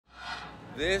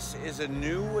This is a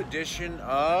new edition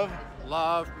of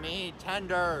Love Me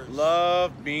Tenders.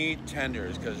 Love Me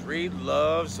Tenders, because Reed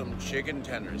loves some chicken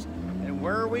tenders. And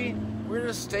where are we? We're at a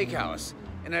steakhouse,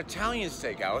 an Italian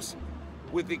steakhouse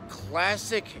with the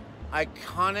classic,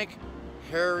 iconic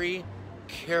Harry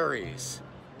Caray's.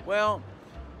 Well,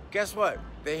 guess what?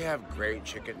 They have great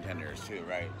chicken tenders too,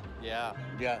 right? Yeah.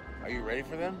 Yeah. Are you ready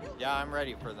for them? Yeah, I'm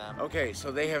ready for them. Okay,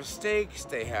 so they have steaks,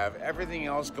 they have everything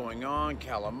else going on,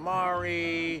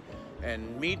 calamari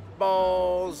and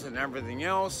meatballs and everything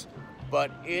else,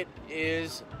 but it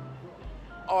is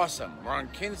awesome. We're on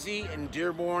Kenzie and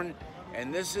Dearborn,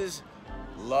 and this is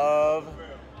Love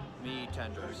Me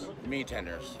Tenders. Me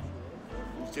Tenders.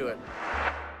 Let's do it.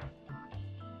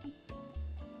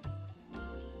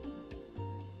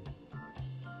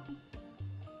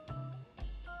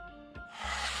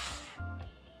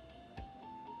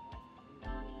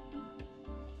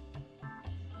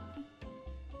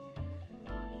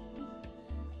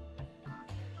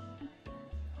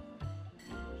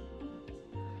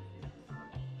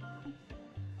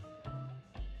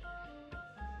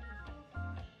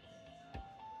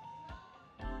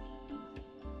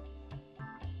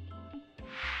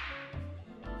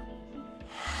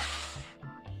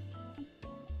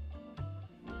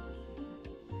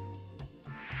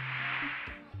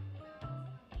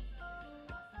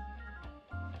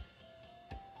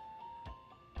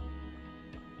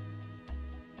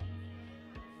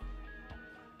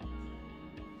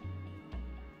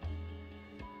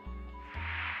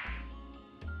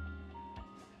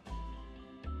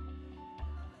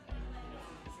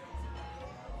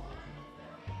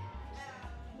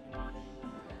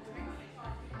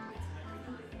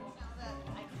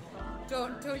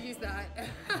 Don't use that.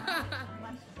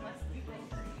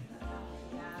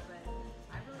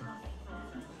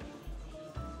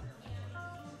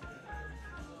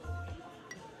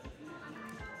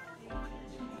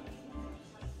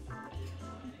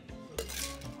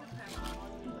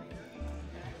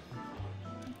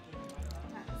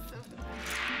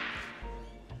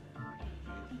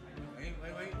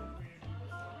 Wait.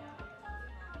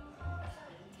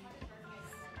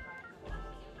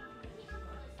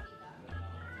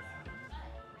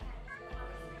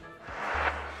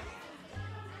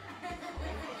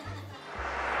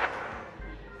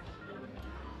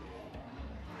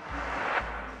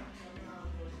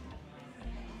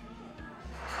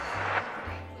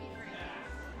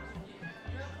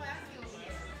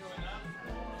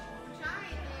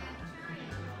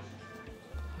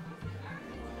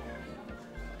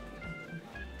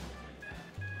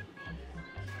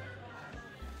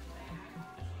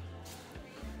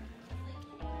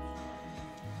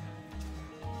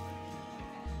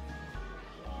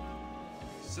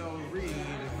 So Reed,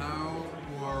 how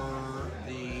were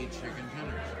the chicken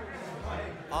tenders?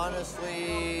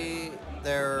 Honestly,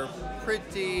 they're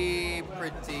pretty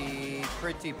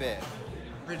big.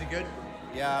 Pretty good.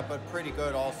 Yeah, but pretty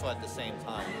good also at the same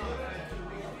time.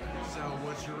 So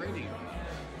what's your rating?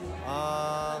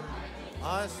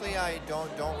 Honestly, I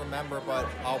don't remember, but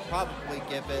I'll probably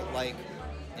give it like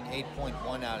an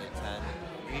 8.1 out of 10.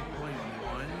 8.1?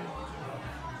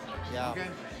 Yeah. Okay.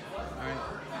 Alright.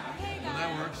 Well,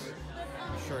 that works.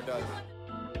 Sure does.